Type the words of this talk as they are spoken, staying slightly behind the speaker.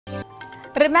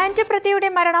Remand പ്രതിയുടെ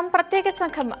മരണം പ്രത്യേക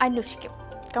സംഘം അന്വേഷിക്കും.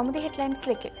 കൗമുദി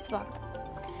ഹെഡ്ലൈൻസിലേക്ക് സ്വാഗതം.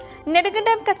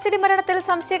 നെടുങ്കണ്ടം കസ്റ്റഡി മരണത്തിൽ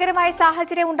സംശയകരമായ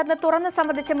സാഹചര്യം ഉണ്ടെന്ന് തുറന്ന്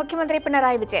സമ്മതിച്ച മുഖ്യമന്ത്രി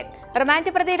പിണറായി വിജയൻ.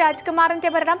 റിമാൻഡ് പ്രതി രാജ്കുമാറിന്റെ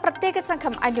മരണം പ്രത്യേക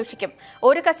സംഘം അന്വേഷിക്കും.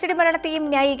 ഒരു കസ്റ്റഡി മരണത്തെയും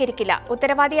ന്യായീകരിക്കില്ല.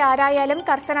 ഉത്തരവാദി ആരായാലും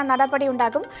കർശന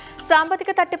നടപടിയുണ്ടാകും.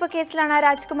 സാമ്പത്തിക തട്ടിപ്പ് കേസിലാണ്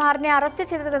രാജ്കുമാറിനെ അറസ്റ്റ്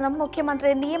ചെയ്തതെന്നും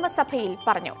മുഖ്യമന്ത്രി നിയമസഭയിൽ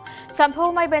പറഞ്ഞു.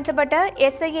 സംഭവവുമായി ബന്ധപ്പെട്ട്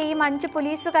SIയെയും 5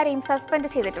 പോലീസുകാരെയും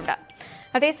സസ്പെൻഡ് ചെയ്തിട്ടുണ്ട്.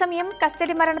 അതേസമയം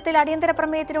കസ്റ്റഡി മരണത്തിൽ അടിയന്തര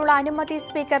പ്രമേയത്തിനുള്ള അനുമതി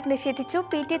സ്പീക്കർ നിഷേധിച്ചു.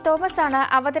 PT തോമസാണ്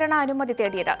അവതരണ അനുമതി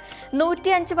തേടിയത്.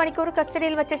 105 മണിക്കൂർ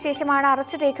കസ്റ്റഡിയിൽ വച്ച ശേഷമാണ്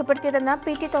അറസ്റ്റ് രേഖപ്പെടുത്തിയതെന്ന്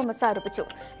PT തോമസ് ആരോപിച്ചു.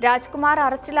 രാജ്കുമാർ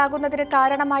അറസ്റ്റിലാകുന്നതിന്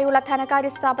കാരണമായുള്ള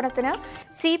ധനകാര്യ സ്ഥാപനത്തിന്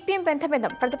CPM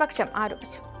ബന്ധമെന്നും പ്രതിപക്ഷം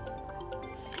ആരോപിച്ചു.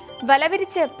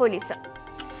 വലവിരിച്ച് police.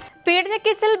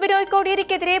 പീഡനക്കേസിൽ Binoy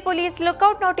കോടിയേരിക്കെതിരെ police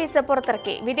lookout notice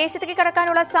പുറത്തിറക്കി. വിദേശത്തേക്ക്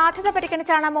കടക്കാനുള്ള സാധ്യത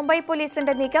പരിഗണിച്ചാണ് മുംബൈ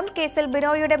പോലീസിന്റെ നീക്കം. കേസിൽ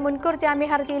ബിനോയിയുടെ മുൻകൂർ ജാമ്യ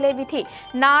ഹർജിയിലെ വിധി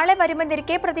നാളെ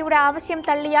വരുമെന്നിരിക്കെ പ്രതിയുടെ ആവശ്യം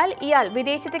തള്ളിയാൽ ഇയാൾ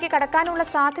വിദേശത്തേക്ക് കടക്കാനുള്ള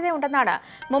സാധ്യതയുണ്ടെന്നാണ്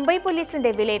മുംബൈ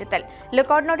പോലീസിന്റെ വിലയിരുത്തൽ.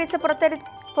 ലുക്കൌട്ട് നോട്ടീസ്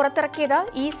പുറത്തിറക്കിയത്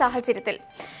ഈ സാഹചര്യത്തിൽ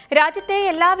രാജ്യത്തെ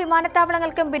എല്ലാ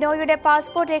വിമാനത്താവളങ്ങൾക്കും ബിനോയിയുടെ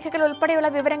പാസ്പോർട്ട് രേഖകൾ ഉൾപ്പെടെയുള്ള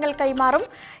വിവരങ്ങൾ കൈമാറും.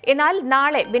 എന്നാൽ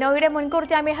നാളെ ബിനോയിയുടെ മുൻകൂർ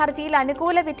ജാമ്യ ഹർജിയിൽ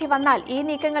അനുകൂല വിധി വന്നാൽ ഈ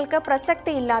നീക്കങ്ങൾക്ക്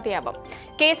പ്രസക്തിയില്ലാതെയാവും.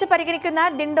 കേസ് പരിഗണിക്കുന്ന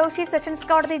ദിൻഡോഷി സെഷൻസ്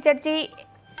കോടതി ജഡ്ജി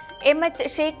MH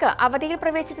ഷെയ്ഖ് അവധിയിൽ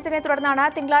പ്രവേശിച്ചതിനെ തുടർന്നാണ്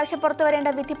തിങ്കളാഴ്ച പുറത്തുവരേണ്ട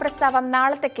വിധി പ്രസ്താവം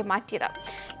നാളത്തേക്ക് മാറ്റിയത്.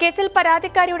 കേസിൽ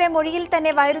പരാതിക്കാരിയുടെ മൊഴിയിൽ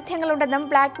തന്നെ വൈരുദ്ധ്യങ്ങളുണ്ടെന്നും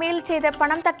ബ്ലാക്ക്മെയിൽ ചെയ്ത്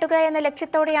പണം തട്ടുക എന്ന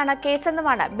ലക്ഷ്യത്തോടെയാണ്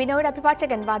കേസെന്നുമാണ് ബിനോയുടെ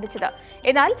അഭിഭാഷകൻ വാദിച്ചത്.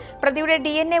 എന്നാൽ പ്രതിയുടെ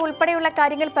DNA ഉൾപ്പെടെയുള്ള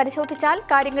കാര്യങ്ങൾ പരിശോധിച്ചാൽ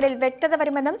കാര്യങ്ങളിൽ വ്യക്തത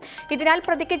വരുമെന്നും ഇതിനാൽ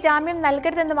പ്രതിക്ക് ജാമ്യം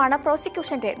നൽകരുതെന്നുമാണ്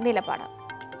പ്രോസിക്യൂഷന്റെ നിലപാട്.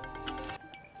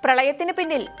 പ്രളയത്തിന്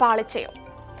പിന്നിൽ പാളിച്ചയോ?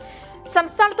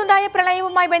 സംസ്ഥാനത്തുണ്ടായ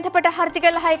പ്രളയവുമായി ബന്ധപ്പെട്ട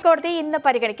ഹർജികൾ ഹൈക്കോടതി ഇന്ന്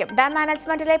പരിഗണിക്കും. ഡാം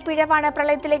മാനേജ്മെന്റിലെ പിഴവാണ്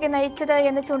പ്രളയത്തിലേക്ക് നയിച്ചത്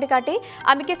എന്ന് ചൂണ്ടിക്കാട്ടി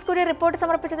അമിക്കസ് ക്യൂറി റിപ്പോർട്ട്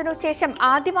സമർപ്പിച്ചതിനു ശേഷം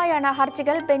ആദ്യമായാണ്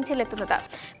ഹർജികൾ ബെഞ്ചിലെത്തുന്നത്.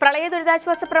 പ്രളയ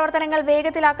ദുരിതാശ്വാസ പ്രവർത്തനങ്ങൾ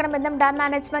വേഗത്തിലാക്കണമെന്നും ഡാം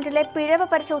മാനേജ്മെന്റിലെ പിഴവ്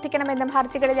പരിശോധിക്കണമെന്നും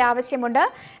ഹർജികളിൽ ആവശ്യമുണ്ട്.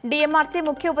 DMRC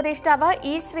മുഖ്യ ഉപദേഷ്ടാവ്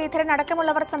E. ശ്രീധരൻ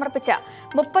അടക്കമുള്ളവർ സമർപ്പിച്ച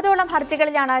 30ഓളം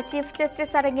ഹർജികളിലാണ് ചീഫ്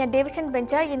ജസ്റ്റിസ് അടങ്ങിയ ഡിവിഷൻ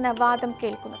ബെഞ്ച് ഇന്ന് വാദം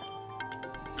കേൾക്കുന്നത്.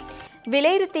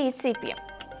 വിലയിരുത്തി CPM.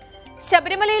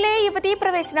 ശബരിമലയിലെ യുവതീ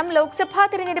പ്രവേശനം ലോക്സഭാ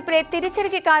തിരഞ്ഞെടുപ്പിലെ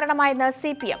തിരിച്ചടിക്ക് കാരണമായെന്ന്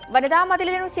CPM. വനിതാ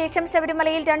മതിലിനു ശേഷം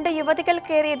ശബരിമലയിൽ 2 യുവതികൾ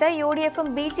കയറിയത് UDFും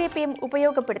BJPയും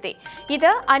ഉപയോഗപ്പെടുത്തി.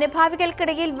 ഇത്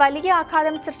അനുഭാവികൾക്കിടയിൽ വലിയ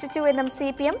ആഘാതം സൃഷ്ടിച്ചുവെന്നും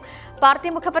CPM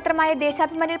പാർട്ടി മുഖപത്രമായ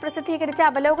ദേശാഭിമാനിയിൽ പ്രസിദ്ധീകരിച്ച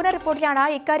അവലോകന റിപ്പോർട്ടിലാണ്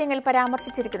ഇക്കാര്യങ്ങൾ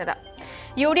പരാമർശിച്ചിരിക്കുന്നത്.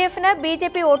 UDFന്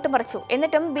BJP വോട്ട് മറിച്ചു.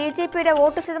 എന്നിട്ടും BJPയുടെ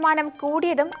വോട്ട് ശതമാനം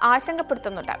കൂടിയതും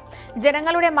ആശങ്കപ്പെടുത്തുന്നുണ്ട്.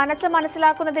 ജനങ്ങളുടെ മനസ്സ്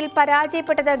മനസ്സിലാക്കുന്നതിൽ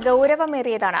പരാജയപ്പെട്ടത്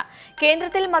ഗൗരവമേറിയതാണ്.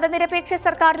 കേന്ദ്രത്തിൽ മതനിരപേക്ഷ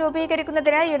സർക്കാർ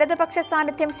രൂപീകരിക്കുന്നതിന് ഇടതുപക്ഷ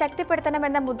സാന്നിധ്യം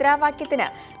ശക്തിപ്പെടുത്തണമെന്ന മുദ്രാവാക്യത്തിന്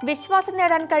വിശ്വാസം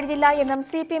നേടാൻ കഴിയില്ല എന്നും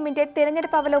CPMന്റെ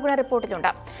തിരഞ്ഞെടുപ്പ് അവലോകന റിപ്പോർട്ടിലുണ്ട്.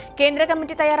 കേന്ദ്ര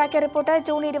കമ്മിറ്റി തയ്യാറാക്കിയ റിപ്പോർട്ട്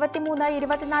ജൂൺ 23,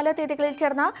 24 തീയതികളിൽ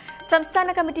ചേർന്ന സംസ്ഥാന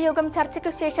കമ്മിറ്റി യോഗം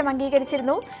ചർച്ചയ്ക്കു ശേഷം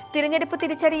അംഗീകരിച്ചിരുന്നു. തിരഞ്ഞെടുപ്പ്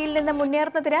തിരിച്ചടിയിൽ നിന്ന്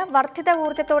മുന്നേറുന്നതിന് വർദ്ധിത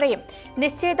ഊർജ്ജത്തോടെയും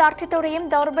നിശ്ചയദാർഢ്യത്തോടെയും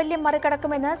ദൗർബല്യം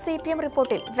മറികടക്കുമെന്ന് CPM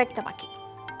റിപ്പോർട്ടിൽ വ്യക്തമാക്കി.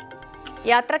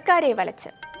 യാത്രക്കാരെ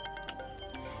വലച്ച്.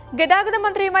 ഗതാഗത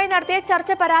മന്ത്രിയുമായി നടത്തിയ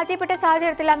ചർച്ച പരാജയപ്പെട്ട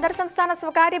സാഹചര്യത്തിൽ അന്തർ സംസ്ഥാന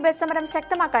സ്വകാര്യ ബസ് സമരം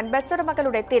ശക്തമാക്കാൻ ബസ്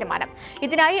ഉടമകളുടെ തീരുമാനം.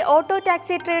 ഇതിനായി ഓട്ടോ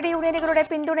ടാക്സി ട്രേഡ് യൂണിയനുകളുടെ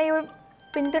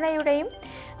പിന്തുണയുടെയും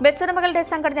ബസ് ഉടമകളുടെ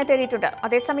സംഘടന തേടിയിട്ടുണ്ട്.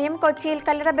 അതേസമയം കൊച്ചിയിൽ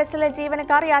കല്ലറ ബസ്സിലെ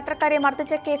ജീവനക്കാർ യാത്രക്കാരെ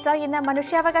മർദ്ദിച്ച കേസ് ഇന്ന്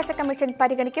മനുഷ്യാവകാശ കമ്മീഷൻ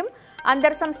പരിഗണിക്കും.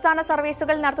 അന്തർ സംസ്ഥാന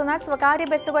സർവീസുകൾ നടത്തുന്ന സ്വകാര്യ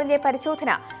ബസ്സുകളിലെ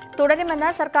പരിശോധന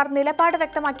തുടരുമെന്ന് സർക്കാർ നിലപാട്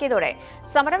വ്യക്തമാക്കിയതോടെ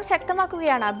സമരം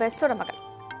ശക്തമാക്കുകയാണ് ബസ് ഉടമകൾ.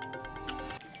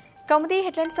 കൗമുദി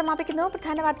ഹെഡ്ലൈൻസ് സമാപിക്കുന്നു.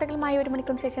 പ്രധാന വാർത്തകളുമായി 1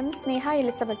 മണിക്കൂറിന് ശേഷം സ്നേഹ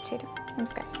എലിസബത്ത് ചേരും.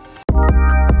 നമസ്കാരം.